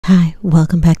Hi,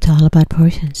 welcome back to All About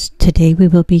Portions. Today we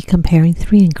will be comparing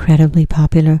three incredibly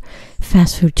popular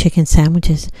fast food chicken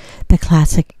sandwiches: the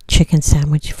classic chicken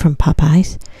sandwich from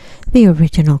Popeyes, the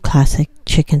original classic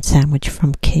chicken sandwich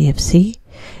from KFC,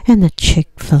 and the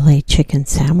Chick-Fil-A chicken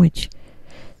sandwich.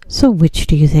 So which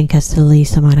do you think has the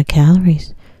least amount of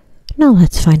calories? Now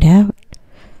let's find out.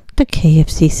 The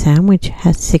KFC sandwich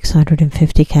has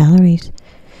 650 calories,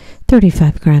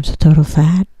 35 grams of total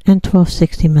fat, and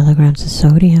 1260 milligrams of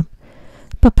sodium.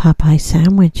 But Popeye's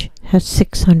sandwich has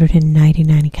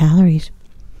 699 calories,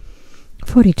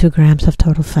 42 grams of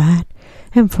total fat,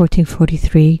 and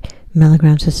 1443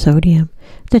 milligrams of sodium.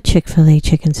 The Chick-fil-A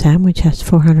chicken sandwich has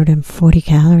 440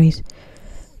 calories,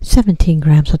 17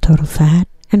 grams of total fat,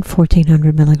 and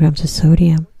 1400 milligrams of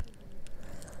sodium.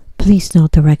 Please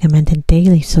note the recommended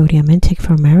daily sodium intake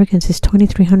for Americans is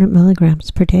 2300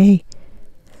 milligrams per day.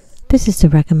 This is the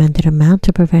recommended amount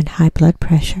to prevent high blood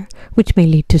pressure, which may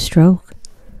lead to stroke.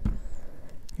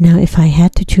 Now, if I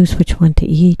had to choose which one to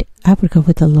eat, I would go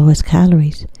with the lowest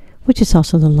calories, which is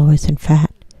also the lowest in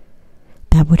fat.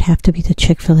 That would have to be the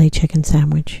Chick-fil-A chicken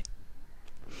sandwich.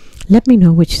 Let me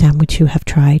know which sandwich you have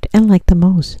tried and liked the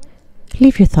most.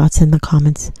 Leave your thoughts in the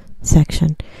comments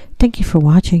section. Thank you for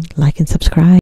watching. Like and subscribe.